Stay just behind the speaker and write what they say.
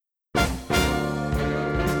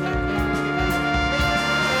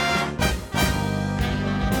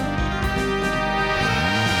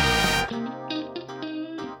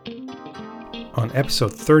On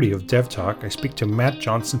episode 30 of Dev Talk, I speak to Matt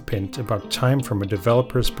Johnson-Pint about time from a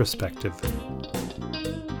developer's perspective.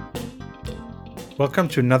 Welcome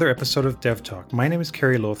to another episode of Dev Talk. My name is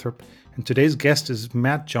Kerry Lothrop, and today's guest is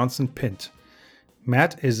Matt Johnson-Pint.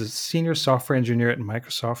 Matt is a senior software engineer at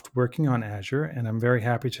Microsoft working on Azure, and I'm very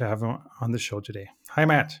happy to have him on the show today. Hi,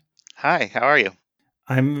 Matt. Hi, how are you?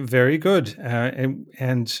 I'm very good,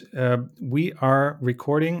 and we are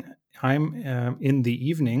recording. I'm in the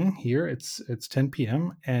evening here. It's 10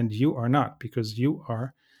 p.m. and you are not, because you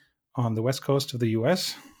are on the west coast of the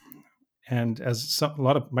U.S. and as a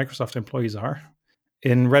lot of Microsoft employees are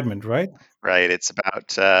in Redmond, right? Right, it's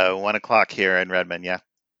about 1 o'clock here in Redmond, yeah.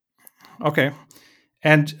 Okay,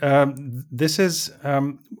 and this is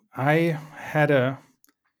I had a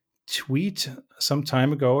tweet some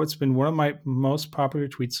time ago. It's been one of my most popular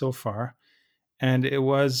tweets so far, and it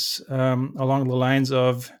was along the lines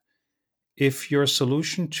of, if your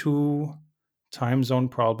solution to time zone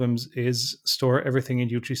problems is store everything in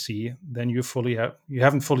UTC, then you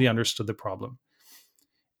haven't fully understood the problem.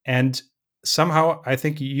 And somehow I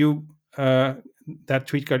think that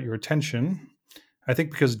tweet got your attention. I think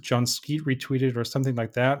because John Skeet retweeted or something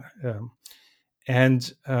like that.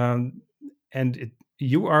 And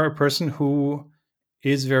you are a person who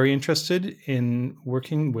is very interested in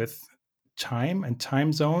working with time and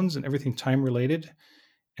time zones and everything time related.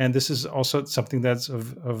 And this is also something that's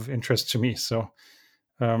of interest to me. So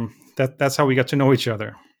that's how we got to know each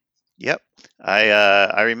other. Yep,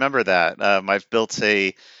 I remember that. I've built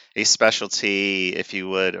a specialty, if you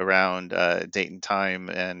would, around date and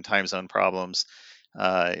time zone problems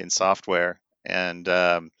in software.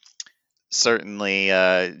 And certainly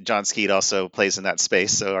John Skeet also plays in that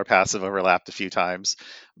space, so our paths have overlapped a few times.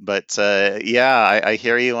 But yeah, I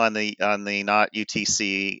hear you on the not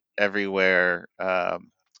UTC everywhere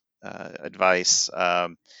advice. I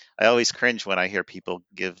always cringe when I hear people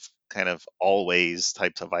give kind of always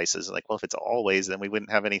type devices. Like, well, if it's always, then we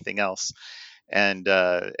wouldn't have anything else. And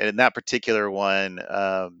in that particular one,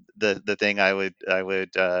 the thing I would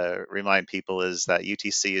remind people is that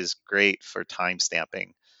UTC is great for time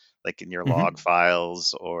stamping, like in your log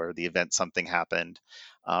files or the event something happened.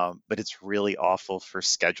 But it's really awful for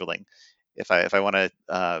scheduling. If I want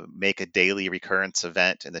to make a daily recurrence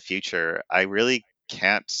event in the future, I really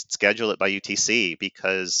can't schedule it by UTC,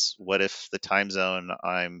 because what if the time zone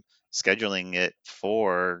I'm scheduling it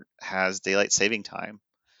for has daylight saving time?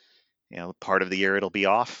 Part of the year it'll be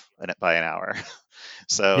off by an hour.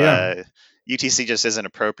 So Yeah. UTC just isn't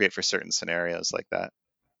appropriate for certain scenarios like that.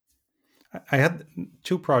 I had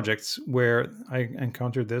two projects where I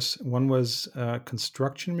encountered this. One was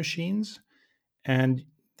construction machines, and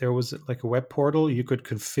there was like a web portal. You could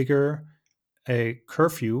configure a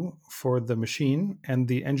curfew for the machine, and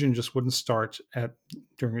the engine just wouldn't start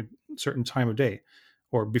during a certain time of day,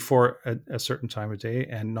 or before a certain time of day,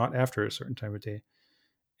 and not after a certain time of day.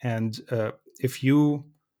 And if you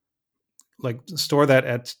like store that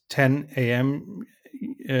at 10 a.m.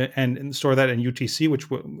 And store that in UTC, which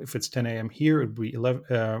if it's 10 a.m. here, it would be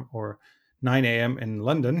 11 or 9 a.m. in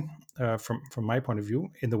London. From my point of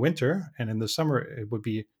view, in the winter and in the summer, it would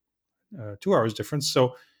be 2 hours difference.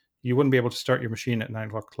 So you wouldn't be able to start your machine at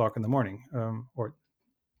 9 o'clock in the morning, or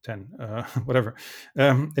 10, whatever.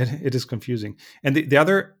 It is confusing. And the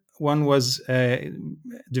other one was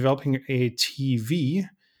developing a TV,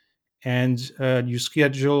 and you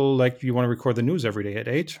schedule, like, you want to record the news every day at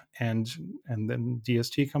 8, and then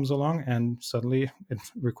DST comes along and suddenly it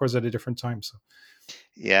records at a different time. So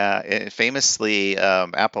Yeah, famously,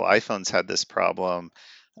 Apple iPhones had this problem.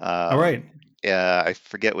 all right. Yeah, I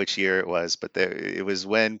forget which year it was, but it was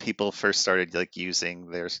when people first started like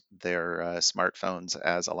using their smartphones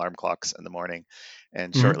as alarm clocks in the morning,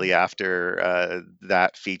 and shortly after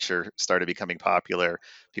that feature started becoming popular,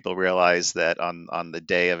 people realized that on the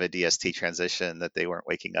day of a DST transition that they weren't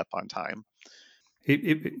waking up on time.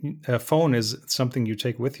 A phone is something you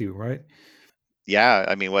take with you, right? Yeah,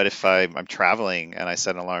 I mean, what if I'm traveling and I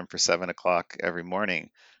set an alarm for 7 o'clock every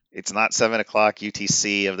morning? It's not 7 o'clock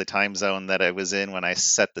UTC of the time zone that I was in when I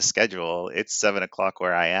set the schedule. It's 7 o'clock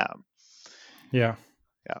where I am. Yeah.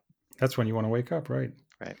 Yeah. That's when you want to wake up, right?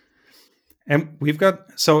 Right. And we've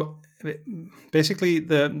got, so basically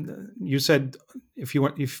you said,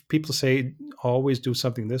 if people say always do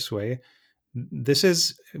something this way, this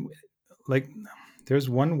is like, there's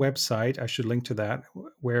one website, I should link to that,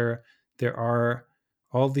 where there are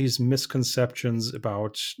all these misconceptions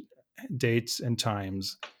about dates and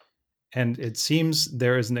times, and it seems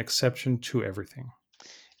there is an exception to everything.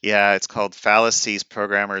 Yeah, it's called Fallacies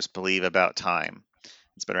Programmers Believe About Time.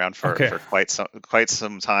 It's been around Okay. for quite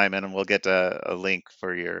some time, and we'll get a link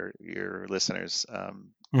for your listeners.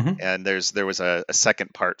 Hmm. And there was a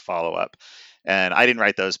second part follow up, and I didn't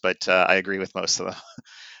write those, but I agree with most of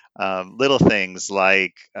them. Little things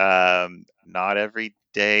like not every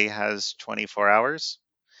day has 24 hours.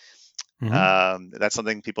 Hmm. That's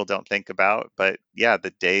something people don't think about, but yeah,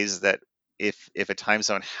 the days that if a time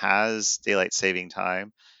zone has daylight saving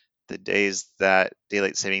time, the days that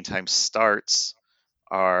daylight saving time starts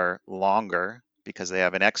are longer because they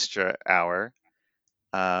have an extra hour,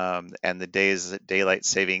 and the days that daylight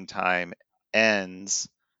saving time ends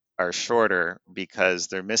are shorter because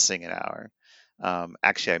they're missing an hour.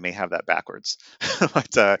 Actually, I may have that backwards,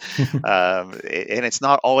 but and it's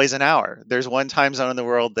not always an hour. There's one time zone in the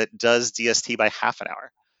world that does DST by half an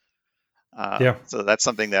hour. Yeah. So that's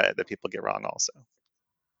something that people get wrong also.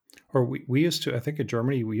 Or we used to, I think in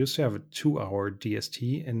Germany, we used to have a 2 hour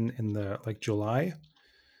DST in the like July.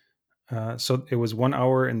 So it was 1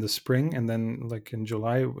 hour in the spring, and then like in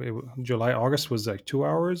July, July August was like 2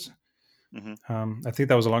 hours. Hmm. I think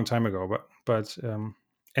that was a long time ago, but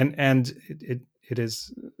and it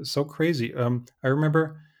is so crazy. I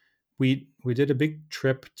remember we did a big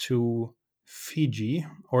trip to Fiji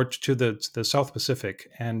or to the South Pacific,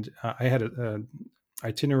 and I had a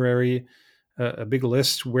itinerary, a big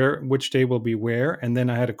list where which day will be where, and then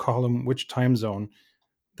I had a column which time zone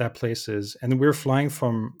that place is, and we were flying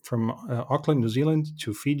from Auckland, New Zealand,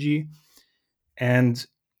 to Fiji, and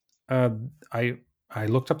uh, I I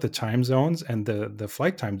looked up the time zones, and the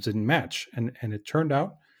flight times didn't match, and it turned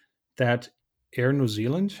out that Air New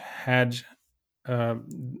Zealand had uh,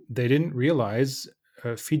 they didn't realize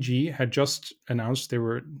Fiji had just announced they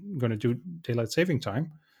were going to do daylight saving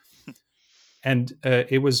time, and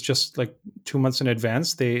it was just like 2 months in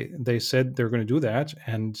advance. They said they're going to do that,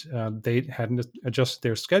 and they hadn't adjusted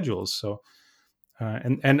their schedules. So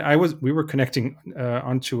and we were connecting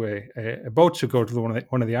onto a boat to go to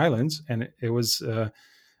one of the islands, and it was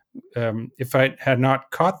if I had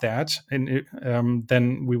not caught that,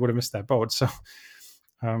 then we would have missed that boat. So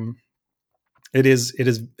um, it is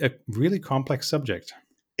a really complex subject.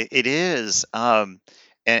 It is, and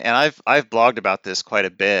I've blogged about this quite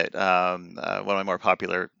a bit. One of my more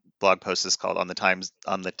popular blog posts is called on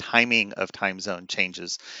the timing of time zone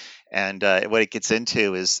changes, and what it gets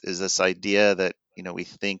into is this idea that we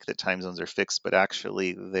think that time zones are fixed, but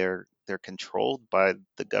actually they're controlled by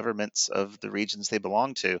the governments of the regions they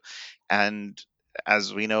belong to, and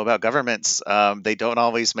as we know about governments, they don't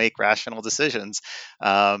always make rational decisions.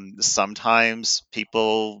 Sometimes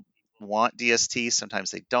people want DST,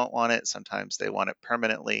 sometimes they don't want it, sometimes they want it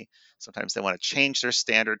permanently, sometimes they want to change their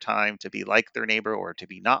standard time to be like their neighbor or to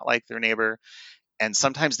be not like their neighbor, and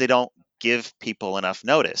sometimes they don't give people enough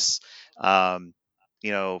notice. Um,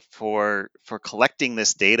 for collecting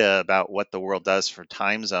this data about what the world does for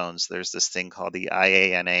time zones, there's this thing called the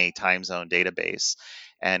IANA time zone database,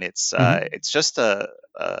 and Hmm. it's just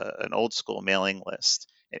an old school mailing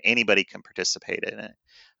list, and anybody can participate in it.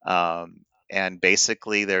 And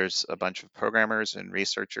basically, there's a bunch of programmers and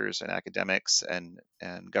researchers and academics and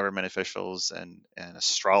government officials and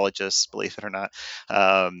astrologists, believe it or not,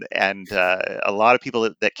 and a lot of people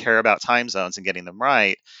that care about time zones and getting them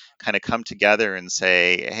right kind of come together and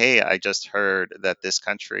say, hey, I just heard that this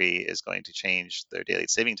country is going to change their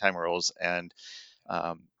daylight saving time rules, and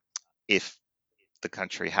um, if the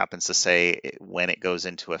country happens to say when it goes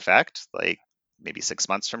into effect, like maybe 6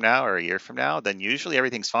 months from now or a year from now, then usually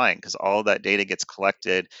everything's fine because all that data gets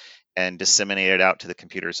collected and disseminated out to the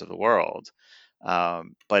computers of the world.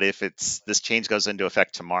 But if this change goes into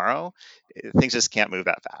effect tomorrow, things just can't move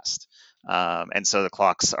that fast, and so the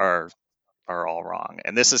clocks are all wrong.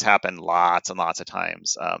 And this has happened lots and lots of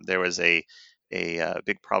times. There was a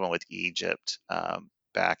big problem with Egypt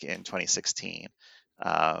back in 2016,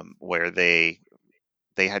 where they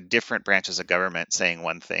had different branches of government saying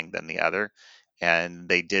one thing than the other, and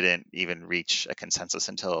they didn't even reach a consensus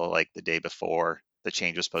until like the day before the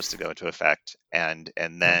change was supposed to go into effect, and Oh,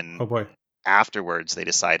 then oh boy. afterwards they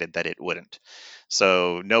decided that it wouldn't.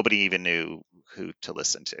 So nobody even knew who to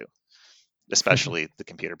listen to, especially the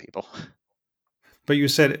computer people. But you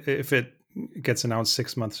said if it gets announced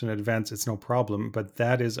 6 months in advance, it's no problem. But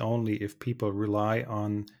that is only if people rely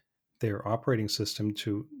on their operating system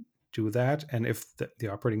to do that, and if the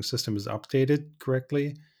operating system is updated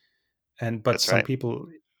correctly. And but That's some right. people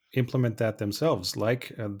implement that themselves, like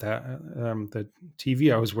the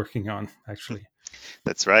TV I was working on actually.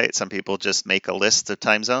 That's right. Some people just make a list of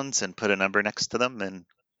time zones and put a number next to them and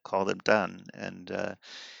call them done.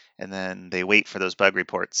 And then they wait for those bug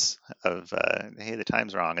reports of hey, the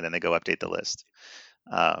time's wrong, and then they go update the list.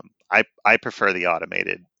 I prefer the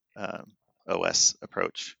automated um, OS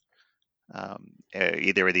approach,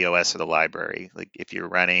 either with the OS or the library. Like if you're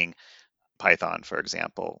running Python, for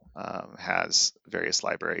example, has various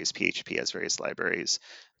libraries. PHP has various libraries.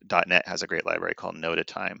 .NET has a great library called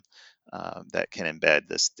Notatime that can embed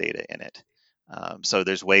this data in it. So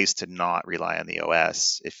there's ways to not rely on the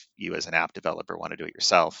OS if you, as an app developer, want to do it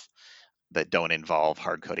yourself that don't involve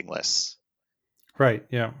hard coding lists. Right.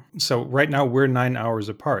 Yeah. So right now we're 9 hours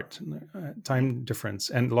apart, Mm. time difference,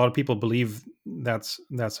 and a lot of people believe that's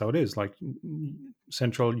how it is. Like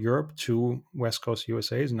Central Europe to West Coast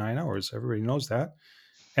USA is 9 hours. Everybody knows that.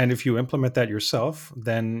 And if you implement that yourself,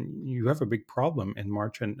 then you have a big problem in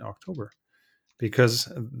March and October because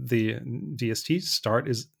the DST start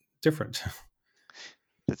is different.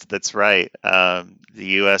 That's right. The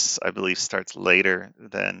US, I believe, starts later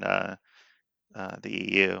than the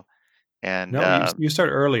EU, and No, you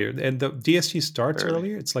start earlier, and the DST starts early.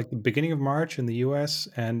 earlier. It's like the beginning of March in the US,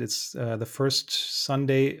 and it's the first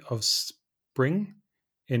Sunday of spring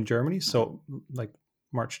in Germany. Mhm. So like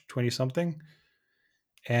March 20 something.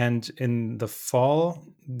 And in the fall,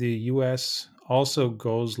 the US also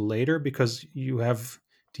goes later because you have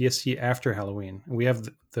DST after Halloween. We have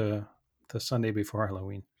the Sunday before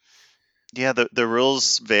Halloween. Yeah, the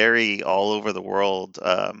rules vary all over the world.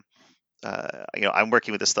 I'm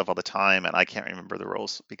working with this stuff all the time, and I can't remember the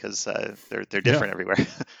rules because they're Yeah. different everywhere.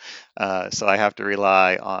 So I have to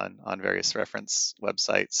rely on various reference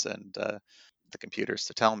websites and the computers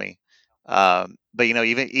to tell me. But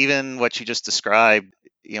even what you just described,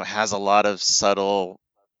 has a lot of subtle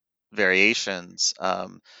variations.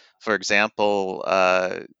 For example,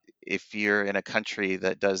 if you're in a country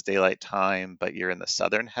that does daylight time, but you're in the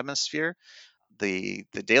southern hemisphere, the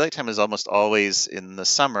daylight time is almost always in the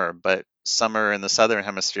summer, but summer in the southern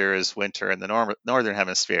hemisphere is winter in the northern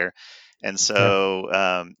hemisphere, and Yeah.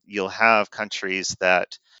 so you'll have countries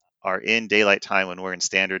that are in daylight time when we're in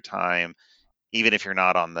standard time, even if you're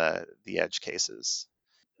not on the edge cases.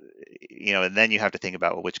 And then you have to think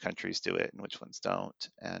about, well, which countries do it and which ones don't,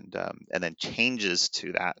 and then changes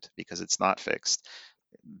to that because it's not fixed.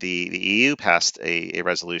 The EU passed a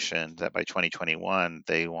resolution that by 2021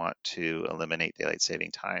 they want to eliminate daylight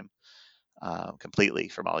saving time completely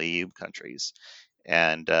from all EU countries,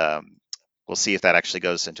 and we'll see if that actually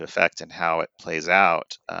goes into effect and how it plays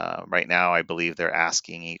out. Right now, I believe they're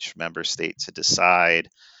asking each member state to decide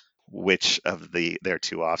which of their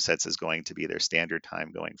two offsets is going to be their standard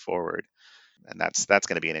time going forward, and that's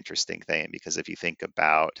going to be an interesting thing because if you think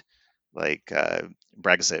about like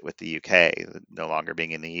Brexit with the UK no longer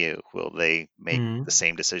being in the EU, will they make the Mhm.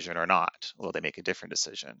 same decision or not? Will they make a different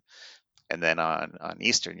decision? And then on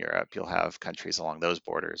Eastern Europe, you'll have countries along those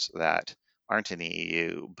borders that aren't in the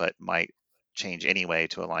EU but might change anyway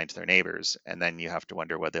to align to their neighbors. And then you have to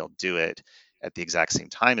wonder whether they'll do it at the exact same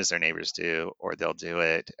time as their neighbors do, or they'll do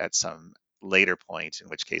it at some later point, in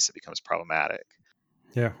which case it becomes problematic.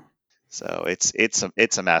 Yeah. So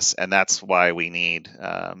it's a mess, and that's why we need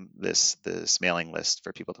this mailing list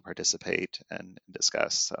for people to participate and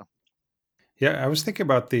discuss. So Yeah, I was thinking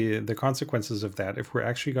about the consequences of that. If we're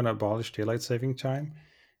actually going to abolish daylight saving time,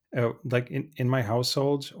 like in my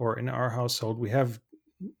household or in our household, we have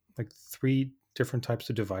like three different types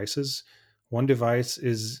of devices. One device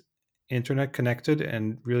is internet connected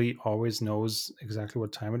and really always knows exactly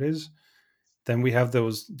what time it is. Then we have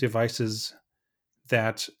those devices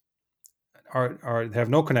that are have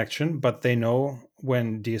no connection, but they know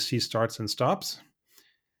when DST starts and stops.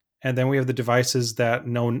 And then we have the devices that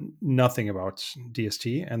know nothing about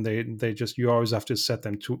DST, and they just you always have to set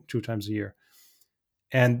them two times a year.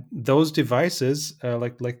 And those devices,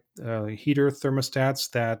 like heater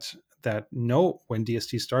thermostats that know when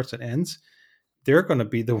DST starts and ends, they're going to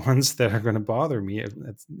be the ones that are going to bother me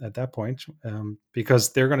at that point,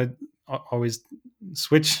 because they're going to always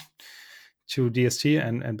switch to DST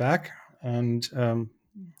and back. And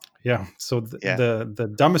yeah, so yeah,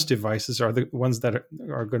 the dumbest devices are the ones that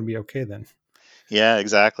are going to be okay then. yeah,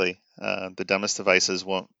 exactly. The dumbest devices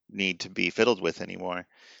won't need to be fiddled with anymore.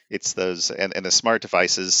 It's those, and the smart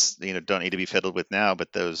devices, don't need to be fiddled with now,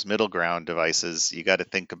 but those middle ground devices, you got to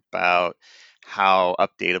think about how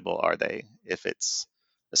updatable are they. If it's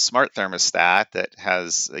a smart thermostat that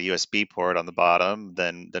has a USB port on the bottom,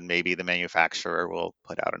 then maybe the manufacturer will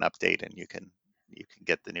put out an update and you can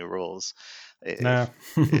get the new rules. Nah,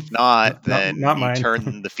 If not, then not you mine.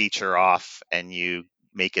 turn the feature off and you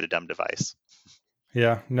make it a dumb device.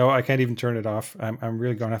 Yeah, no, I can't even turn it off. I'm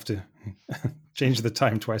really going to have to change the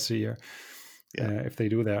time twice a year Yeah. if they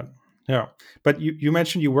do that. Yeah, but you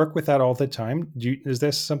mentioned you work with that all the time. Is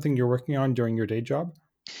this something you're working on during your day job?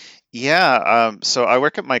 Yeah, so I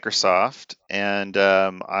work at Microsoft, and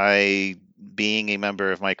being a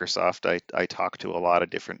member of Microsoft, I talk to a lot of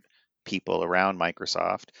different people around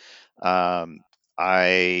Microsoft. Um,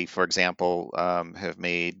 for example, have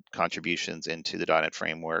made contributions into the .NET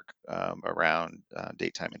framework around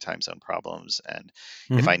daytime and time zone problems, and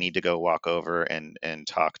if I Hmm. need to go walk over and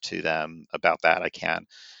talk to them about that, I can.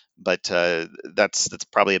 But that's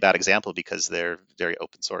probably a bad example because they're very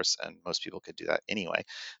open source, and most people could do that anyway.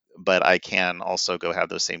 But I can also go have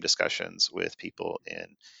those same discussions with people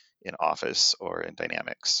in Office or in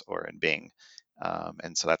Dynamics or in Bing,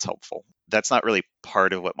 and so that's helpful. That's not really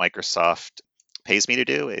part of what Microsoft pays me to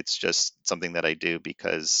do. It's just something that I do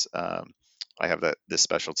because I have this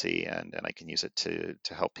specialty, and I can use it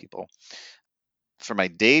to help people. For my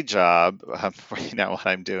day job, right now, what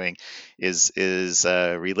I'm doing is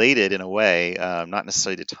related in a way, not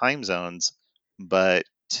necessarily to time zones, but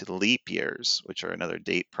to leap years, which are another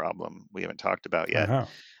date problem we haven't talked about yet. Uh-huh.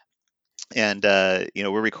 And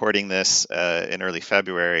we're recording this in early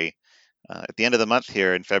February. At the end of the month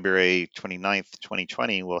here, in February 29th,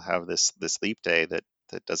 2020, we'll have this leap day that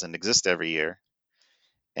doesn't exist every year.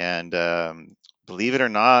 And believe it or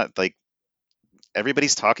not, like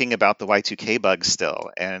everybody's talking about the Y2K bugs still,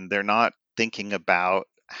 and they're not thinking about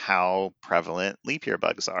how prevalent leap year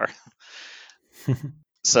bugs are.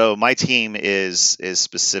 So my team is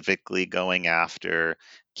specifically going after,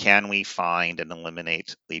 can we find and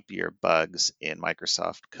eliminate leap year bugs in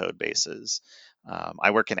Microsoft code bases?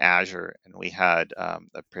 I work in Azure, and we had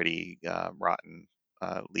a pretty rotten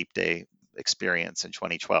leap day experience in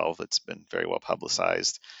 2012 that's been very well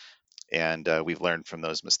publicized, and we've learned from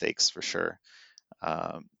those mistakes for sure.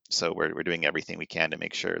 So we're doing everything we can to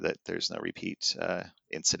make sure that there's no repeat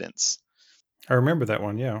incidents. I remember that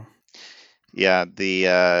one. Yeah. Yeah,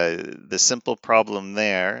 the simple problem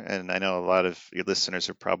there, and I know a lot of your listeners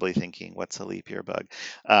are probably thinking, "What's a leap year bug?"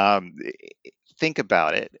 Um, think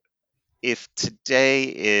about it. If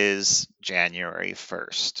today is January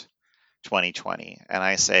 1st, 2020, and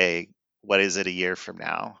I say, "What is it a year from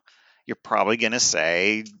now?" You're probably going to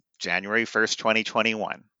say January 1st,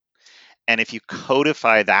 2021. And if you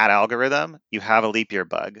codify that algorithm, you have a leap year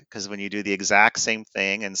bug, because when you do the exact same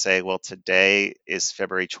thing and say, well, today is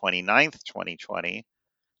February 29th, 2020,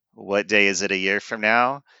 what day is it a year from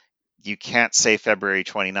now? You can't say February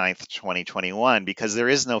 29th, 2021, because there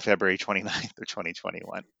is no February 29th or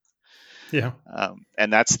 2021. Yeah.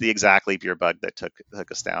 And that's the exact leap year bug that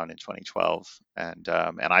took us down in 2012. And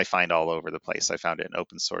I find all over the place. I found it in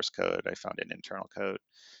open source code. I found it in internal code.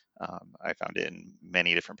 I found it in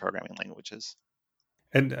many different programming languages.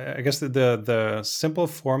 And I guess the simple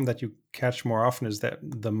form that you catch more often is that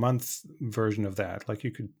the month version of that. Like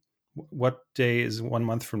you could, what day is 1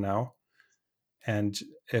 month from now? And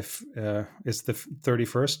if it's the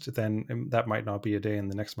 31st, then that might not be a day in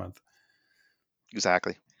the next month.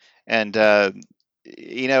 Exactly. And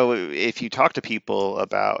if you talk to people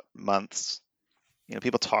about months,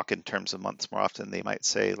 people talk in terms of months more often. They might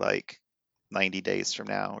say like 90 days from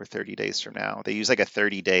now or 30 days from now. They use like a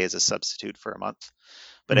 30 day as a substitute for a month,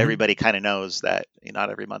 but Hmm. everybody kind of knows that not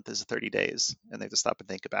every month is 30 days, and they have to stop and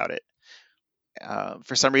think about it.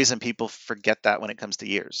 For some reason, people forget that when it comes to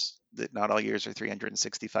years, that not all years are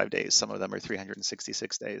 365 days. Some of them are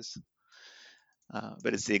 366 days.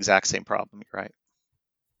 But it's the exact same problem. You're right.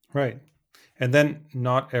 Right. And then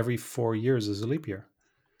not every 4 years is a leap year.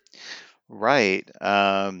 Right.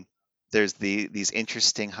 There's these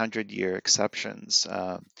interesting 100-year exceptions.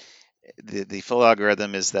 The full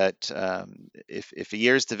algorithm is that if a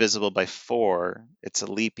year is divisible by 4, it's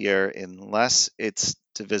a leap year unless it's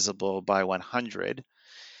divisible by 100.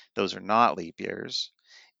 Those are not leap years,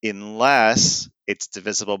 unless it's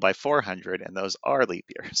divisible by 400, and those are leap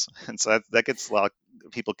years. And so that gets a lot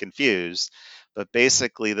of people confused. But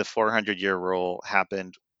basically, the 400-year rule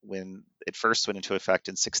happened when it first went into effect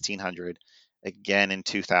in 1600, again in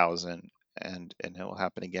 2000, and it will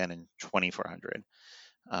happen again in 2400.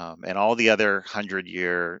 And all the other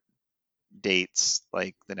 100-year dates,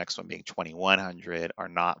 like the next one being 2100, are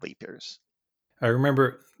not leap years. I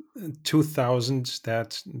remember 2000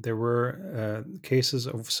 that there were cases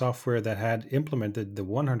of software that had implemented the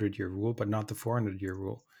 100-year rule, but not the 400-year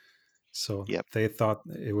rule. So Yep. they thought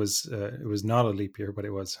it was not a leap year, but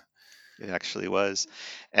it was. It actually was,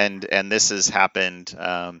 and this has happened.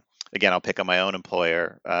 Again, I'll pick on my own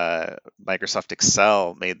employer. Microsoft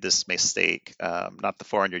Excel made this mistake, not the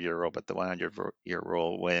 400-year rule, but the 100-year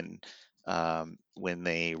rule when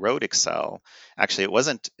they wrote Excel. Actually, it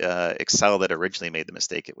wasn't Excel that originally made the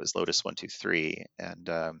mistake. It was Lotus 123, and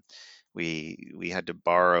we had to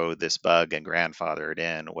borrow this bug and grandfather it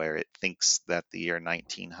in, where it thinks that the year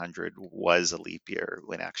 1900 was a leap year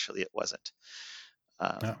when actually it wasn't.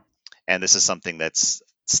 Yeah. Um, and this is something that's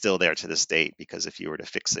still there to this date, because if you were to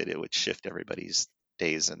fix it, it would shift everybody's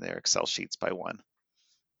days in their Excel sheets by one.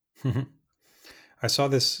 I saw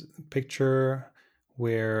this picture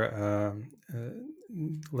where,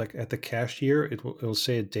 like at the cashier, it'll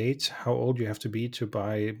say a date, how old you have to be to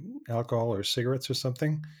buy alcohol or cigarettes or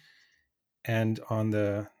something. And on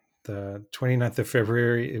the 29th of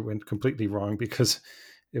February, it went completely wrong because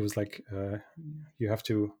it was like you have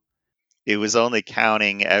to. It was only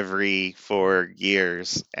counting every 4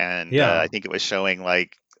 years, and Yeah, I think it was showing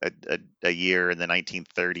like a year in the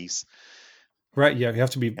 1930s. right. Yeah, you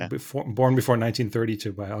have to be Yeah, born before 1930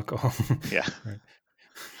 to buy alcohol. yeah, Right.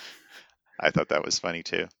 I thought that was funny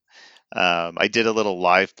too. I did a little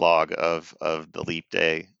live blog of the leap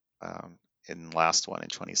day, um, in the last one in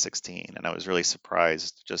 2016, and I was really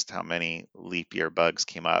surprised just how many leap year bugs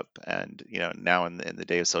came up. And now in the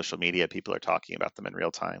day of social media, people are talking about them in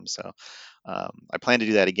real time. So I plan to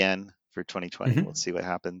do that again for 2020. We'll Hmm. see what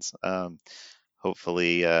happens.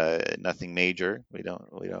 Hopefully, nothing major. We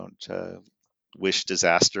don't wish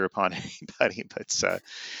disaster upon anybody, but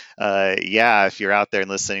yeah, if you're out there and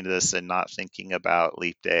listening to this and not thinking about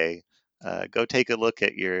leap day, go take a look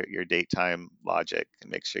at your date time logic and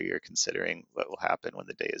make sure you're considering what will happen when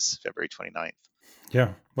the day is February 29th.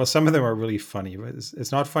 Yeah. Well, some of them are really funny, but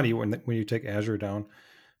it's not funny when you take Azure down.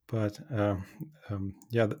 But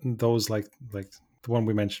yeah, those like the one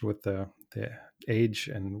we mentioned with the age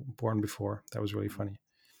and born before, that was really funny.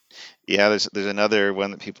 Yeah, there's another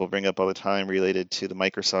one that people bring up all the time related to the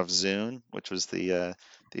Microsoft Zune, which was the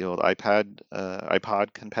old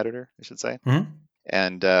iPod competitor, I should say. Hmm.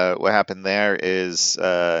 And what happened there is,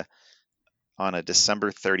 on a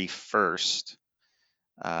December 31st,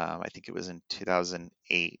 I think it was in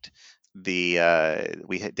 2008,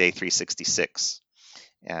 we hit day 366.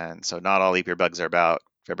 And so not all leap year bugs are about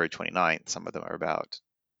February 29th. Some of them are about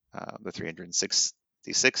the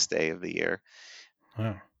 366th day of the year.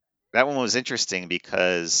 Yeah. That one was interesting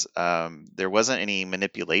because there wasn't any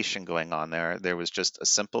manipulation going on there. There was just a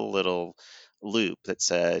simple little loop that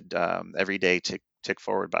said, every day tick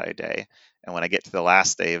forward by a day. And when I get to the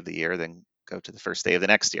last day of the year, then go to the first day of the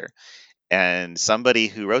next year. And somebody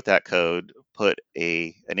who wrote that code put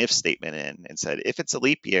an if statement in and said, if it's a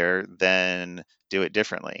leap year, then do it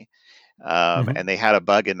differently. And Hmm. they had a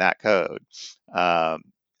bug in that code. Um,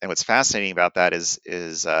 and what's fascinating about that is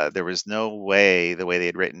there was no way, the way they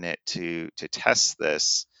had written it, to test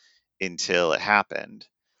this until it happened.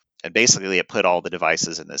 And basically, it put all the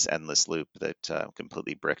devices in this endless loop that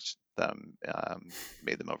completely bricked them,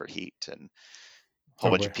 made them overheat, and a whole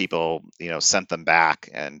Oh bunch of boy. people, sent them back,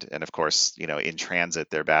 and of course, in transit,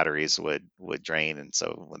 their batteries would drain, and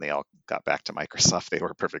so when they all got back to Microsoft, they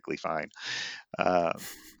were perfectly fine. Um,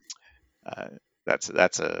 uh,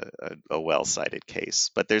 that's a well cited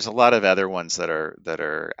case, but there's a lot of other ones that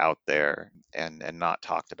are out there and not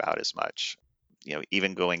talked about as much.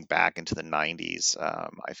 Even going back into the 90s,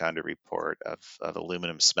 I found a report of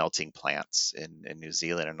aluminum smelting plants in New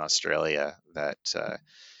Zealand and Australia that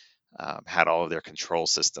had all of their control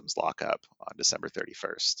systems lock up on December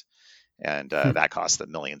 31st. And that cost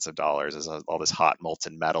them millions of dollars as all this hot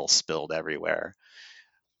molten metal spilled everywhere.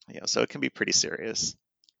 So it can be pretty serious.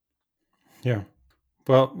 Yeah.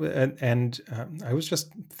 Well, and I was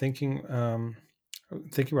just thinking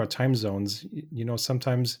about time zones.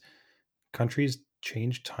 Sometimes countries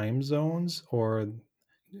change time zones, or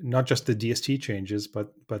not just the DST changes,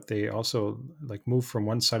 but they also like move from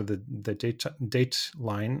one side of the date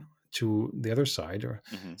line to the other side, or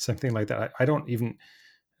Hmm. something like that. I don't even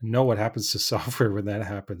know what happens to software when that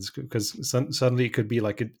happens, because suddenly it could be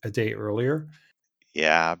like a day earlier.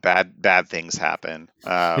 Yeah, bad things happen.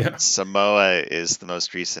 Yeah. Samoa is the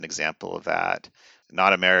most recent example of that.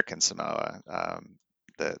 Not American Samoa,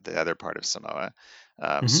 the other part of Samoa,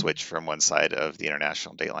 Hmm. switched from one side of the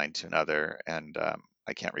international date line to another, and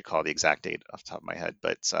I can't recall the exact date off the top of my head,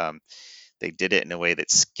 but they did it in a way that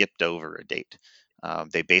skipped over a date.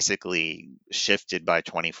 They basically shifted by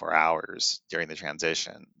 24 hours during the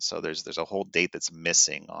transition, so there's a whole date that's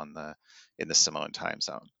missing in the Samoan time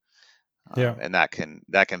zone, Yeah. and that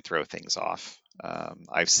can throw things off.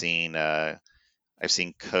 I've seen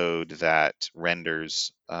code that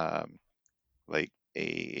renders, like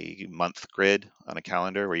a month grid on a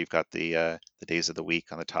calendar, where you've got the days of the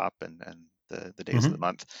week on the top, and the days of the Hmm.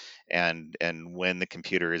 month, and when the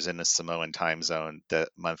computer is in the Samoan time zone, the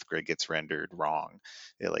month grid gets rendered wrong.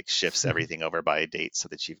 It like shifts everything over by a date so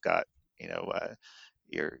that you've got, you know uh,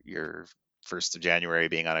 your 1st of January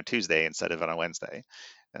being on a Tuesday instead of on a Wednesday,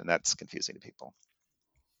 and that's confusing to people.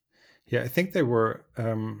 Yeah, I think they were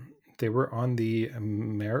on the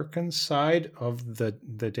American side of the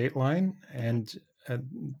dateline, Hmm. and uh,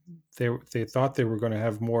 they thought they were going to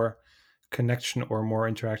have more connection or more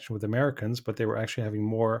interaction with Americans, but they were actually having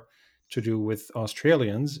more to do with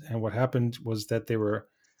Australians. And what happened was that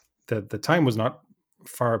the time was not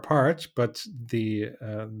far apart, but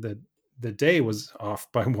the day was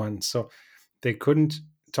off by one, so they couldn't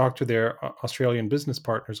talk to their Australian business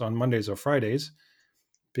partners on Mondays or Fridays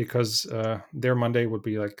because their Monday would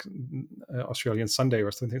be like Australian Sunday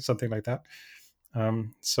or something like that.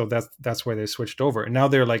 So that's why they switched over, and now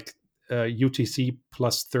they're like UTC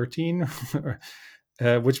plus 13,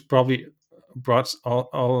 which probably brought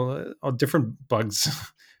all different bugs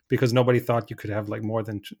because nobody thought you could have like more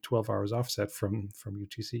than 12 hours offset from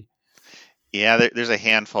UTC. Yeah, there's a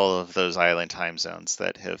handful of those island time zones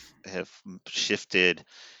that have shifted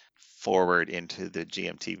forward into the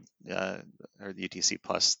GMT uh, or the UTC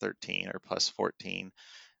plus 13 or plus 14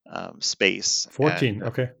 space, 14,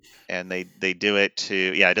 okay. and they do it to,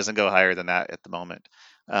 yeah, it doesn't go higher than that at the moment.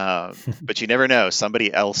 But you never know,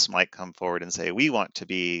 somebody else might come forward and say we want to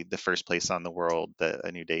be the first place on the world that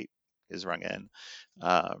a new date is rung in.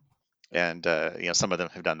 uh, and some of them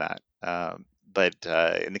have done that. But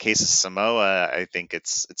in the case of Samoa, I think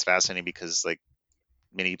it's fascinating because, like,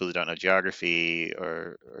 many people who don't know geography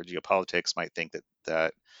or geopolitics might think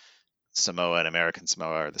that Samoa and American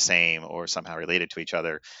Samoa are the same or somehow related to each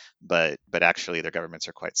other, but actually their governments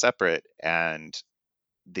are quite separate, and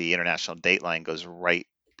the international date line goes right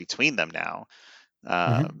between them now.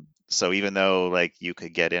 Hmm. So even though, like, you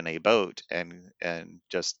could get in a boat and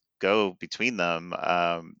just go between them,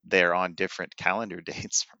 they're on different calendar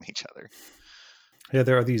dates from each other. Yeah,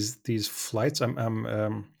 there are these flights. I'm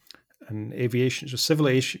an aviation, just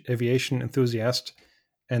aviation enthusiast,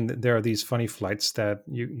 and there are these funny flights that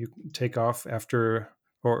you take off after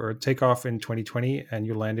or take off in 2020 and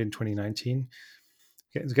you land in 2019.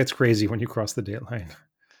 It gets crazy when you cross the date line.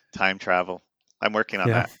 Time travel. I'm working on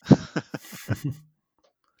Yeah. that.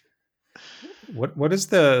 What is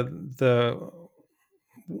the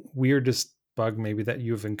weirdest bug maybe that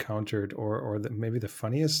you've encountered, or maybe the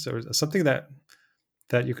funniest, or something that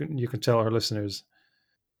you can tell our listeners?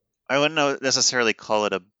 I wouldn't necessarily call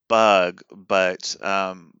it a bug, but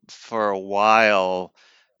for a while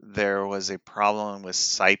there was a problem with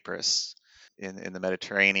Cyprus in the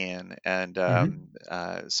Mediterranean, and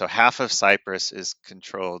Hmm. so half of Cyprus is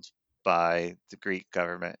controlled by the Greek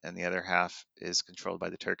government, and the other half is controlled by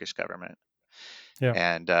the Turkish government. Yeah.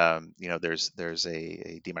 And there's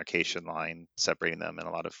a demarcation line separating them, and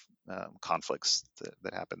a lot of conflicts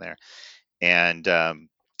that happen there. And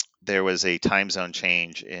there was a time zone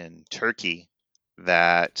change in Turkey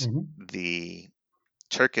that Hmm. the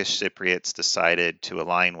Turkish Cypriots decided to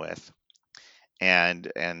align with,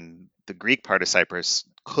 and the Greek part of Cyprus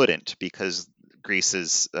couldn't because Greece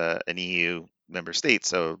is an EU member state,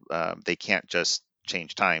 so they can't just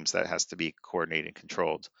change times. That has to be coordinated and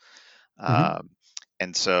controlled. Hmm. Um,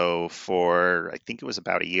 and so for, I think it was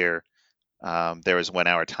about a year, there was 1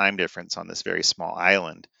 hour time difference on this very small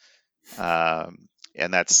island.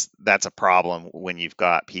 And that's a problem when you've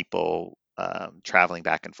got people traveling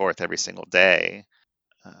back and forth every single day.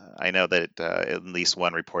 I know that at least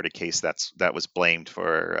one reported case that was blamed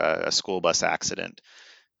for a school bus accident,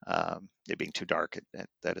 it being too dark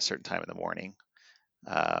at a certain time in the morning.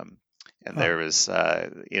 Um, and Ah. there was,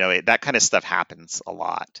 that kind of stuff happens a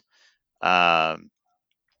lot. Um,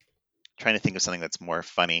 Trying to think of something that's more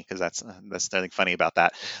funny, because that's nothing funny about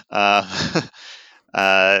that. Uh,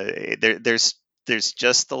 uh, there's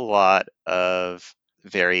just a lot of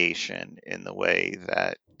variation in the way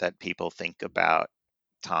that people think about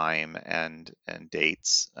time and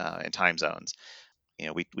dates and time zones.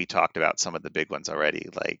 We talked about some of the big ones already,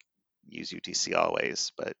 like use UTC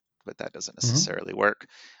always, but that doesn't Hmm. necessarily work.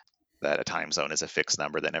 That a time zone is a fixed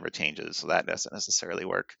number that never changes, so that doesn't necessarily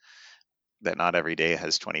work. That not every day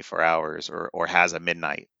has 24 hours or has a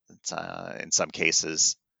midnight. In some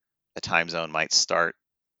cases, a time zone might start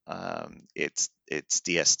it's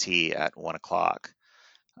DST at 1 o'clock.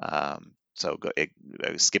 So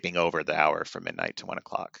skipping over the hour from midnight to 1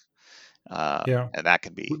 o'clock, Yeah. and that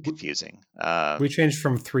can we, be we confusing. we changed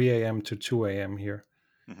from 3 a.m. to 2 a.m. here.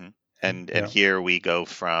 Mhm. And And yeah. here we go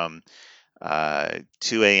from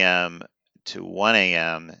 2 a.m. to 1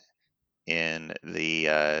 a.m. in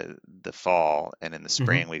the fall, and in the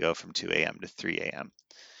spring Hmm. we go from 2 a.m. to 3 a.m.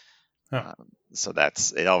 Ah. So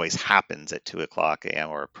it always happens at 2 o'clock a.m.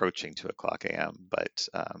 or approaching 2 o'clock a.m., but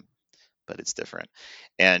it's different.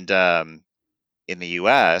 And In the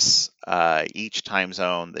US, each time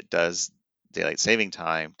zone that does daylight saving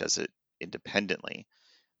time does it independently.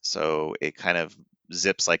 So it kind of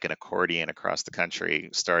zips like an accordion across the country,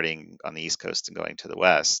 starting on the East Coast and going to the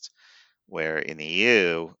West, where in the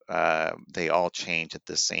EU, they all change at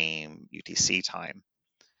the same UTC time.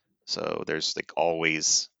 So there's like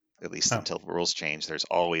always, at least Ah. until the rules change, there's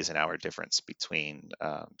always an hour difference between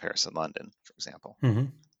Paris and London, for example. Hmm.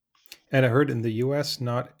 And I heard in the US,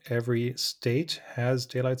 not every state has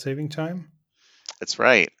daylight saving time. That's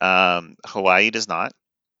right. Hawaii does not,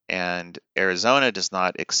 and Arizona does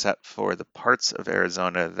not, except for the parts of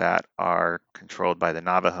Arizona that are controlled by the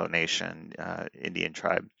Navajo Nation, Indian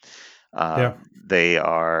tribe. Yeah. They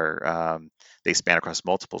are they span across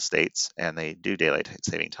multiple states, and they do daylight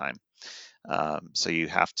saving time. So you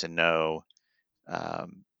have to know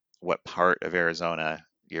um, what part of Arizona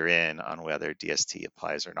you're in on whether DST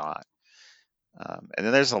applies or not. And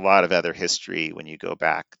then there's a lot of other history when you go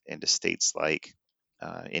back into states like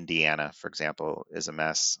Indiana, for example, is a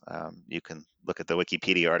mess. You can look at the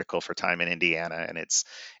Wikipedia article for time in Indiana, and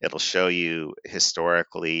it'll show you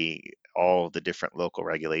historically all the different local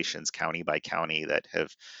regulations, county by county, that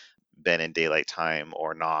have been in daylight time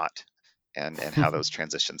or not, and how those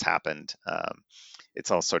transitions happened. It's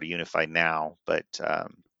all sort of unified now, but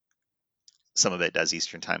some of it does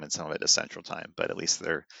Eastern time and some of it does Central time. But at least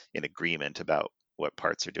they're in agreement about what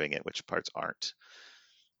parts are doing it, which parts aren't,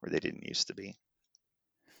 where they didn't used to be.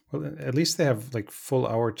 Well, at least they have like full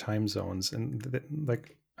hour time zones, and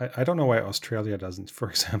like I don't know why Australia doesn't, for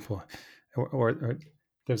example, or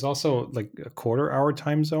there's also like a quarter hour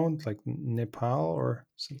time zone, like Nepal or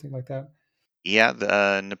something like that. Yeah,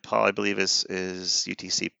 the Nepal, I believe, is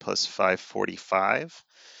UTC plus 545,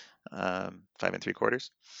 5 3/4,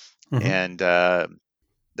 Hmm. and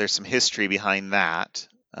there's some history behind that,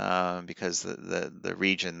 because the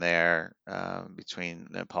region there, between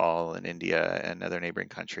Nepal and India and other neighboring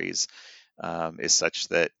countries, is such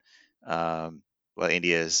that, um, well,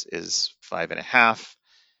 India is 5.5,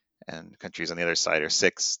 and countries on the other side are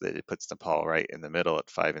 6. That it puts Nepal right in the middle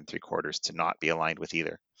at 5 3/4 to not be aligned with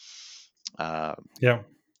either. Um, Yeah.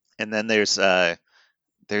 and then there's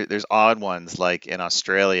odd ones like in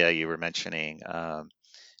Australia you were mentioning.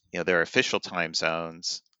 There are official time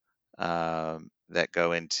zones that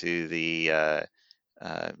go into the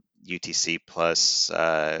uh, UTC plus,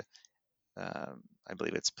 I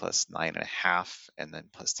believe it's plus 9.5, and then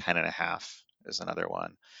plus 10.5 is another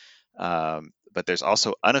one. But there's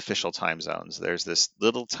also unofficial time zones. There's this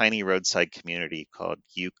little tiny roadside community called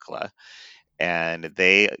Eucla, and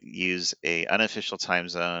they use a unofficial time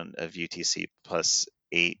zone of UTC plus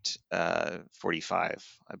 8:45,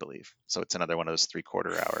 I believe. So it's another one of those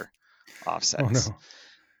 3/4 hour Oh offsets. no.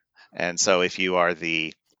 And so if you are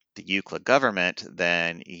the Eucla government,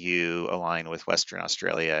 then you align with Western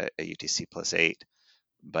Australia at UTC plus 8.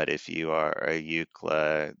 But if you are a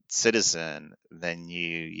Eucla citizen, then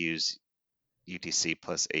you use UTC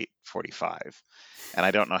plus 845. And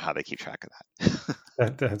I don't know how they keep track of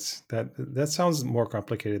that. That sounds more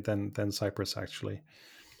complicated than Cyprus actually.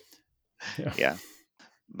 Yeah. Yeah.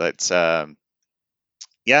 But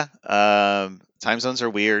yeah, time zones are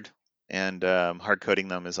weird, and hard coding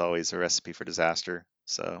them is always a recipe for disaster.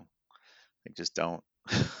 So I just don't.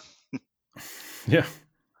 Yeah.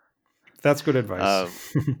 That's good advice.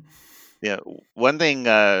 um, Yeah, one thing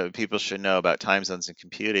people should know about time zones and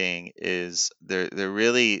computing is there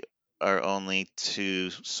really are only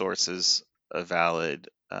two sources of valid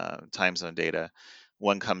time zone data.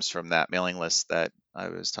 One comes from that mailing list that I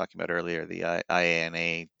was talking about earlier, the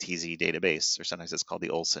IANA TZ database, or sometimes it's called the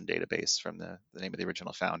Olson database from the name of the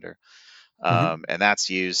original founder. Hmm. And that's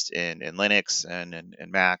used in Linux and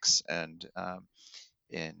in Macs and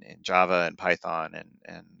in Java and Python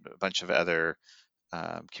and a bunch of other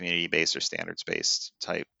community-based or standards-based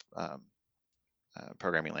type um,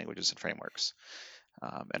 programming languages and frameworks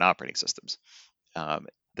and operating systems. Um,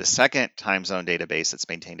 the second time zone database that's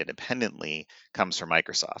maintained independently comes from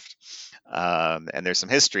Microsoft. And there's some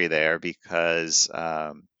history there because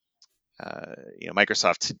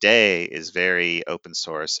Microsoft today is very open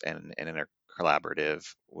source and collaborative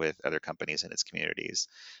with other companies in its communities.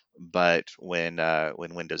 But when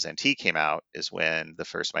Windows NT came out is when the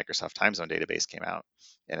first Microsoft Time Zone database came out,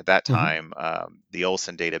 and at that Hmm. time the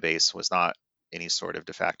Olson database was not any sort of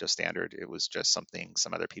de facto standard. It was just something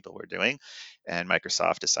some other people were doing, and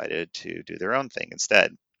Microsoft decided to do their own thing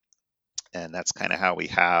instead. And that's kind of how we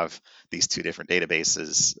have these two different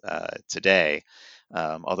databases today.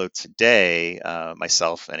 Although today,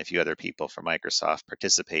 myself and a few other people from Microsoft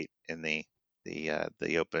participate in the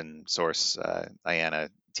open source IANA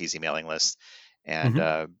TZ mailing list, and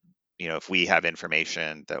Hmm. if we have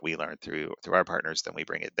information that we learn through our partners, then we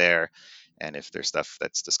bring it there. And if there's stuff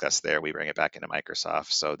that's discussed there, we bring it back into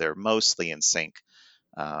Microsoft. So they're mostly in sync,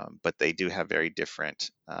 but they do have very different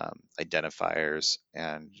identifiers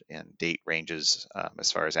and date ranges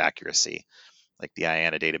as far as accuracy. Like the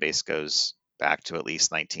IANA database goes back to at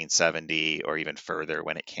least 1970 or even further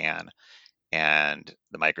when it can. And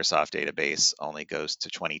the Microsoft database only goes to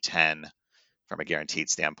 2010 from a guaranteed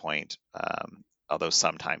standpoint, although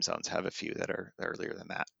some time zones have a few that are earlier than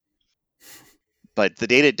that. But the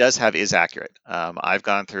data it does have is accurate. I've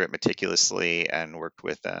gone through it meticulously and worked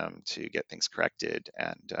with them to get things corrected.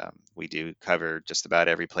 And we do cover just about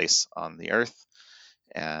every place on the Earth.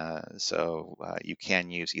 So you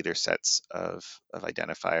can use either sets of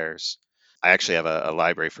identifiers. I actually have a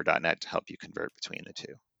library for .NET to help you convert between the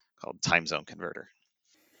two called Time Zone Converter.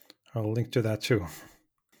 I'll link to that too.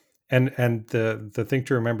 And the thing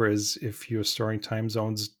to remember is if you're storing time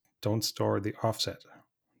zones, don't store the offset.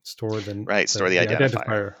 Store the store the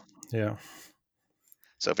identifier. Yeah.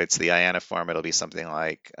 So if it's the IANA form, it'll be something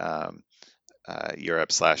like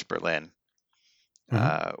Europe/Berlin.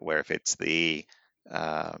 Where if it's the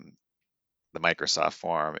Microsoft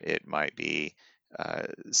form, it might be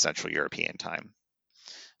Central European time.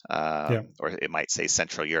 Or it might say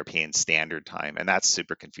Central European Standard Time. And that's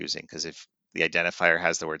super confusing because if the identifier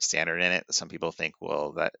has the word standard in it, some people think,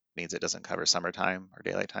 well, that means it doesn't cover summertime or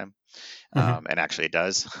daylight time. And actually it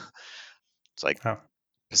does. It's like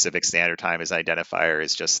Pacific Standard Time as identifier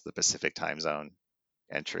is just the Pacific time zone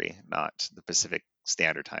entry, not the Pacific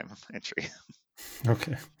Standard Time entry.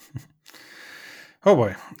 Okay. Oh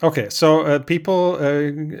boy. Okay. So people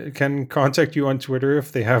can contact you on Twitter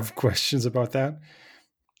if they have questions about that.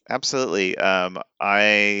 Absolutely.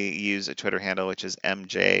 I use a Twitter handle, which is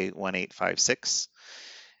MJ1856.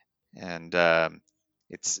 And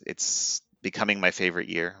it's becoming my favorite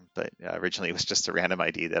year, but originally it was just a random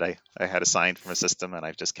ID that I had assigned from a system, and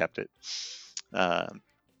I've just kept it.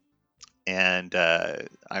 And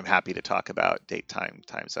I'm happy to talk about date, time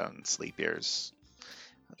zones, leap years,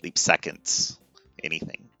 leap seconds,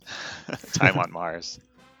 anything. Time on Mars.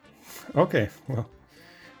 Okay, well,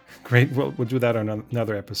 great. We'll do that on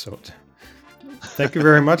another episode. Thank you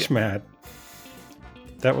very much, Matt.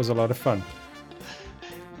 That was a lot of fun.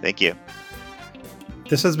 Thank you.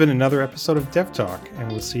 This has been another episode of Dev Talk,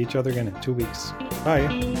 and we'll see each other again in 2 weeks.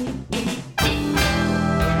 Bye.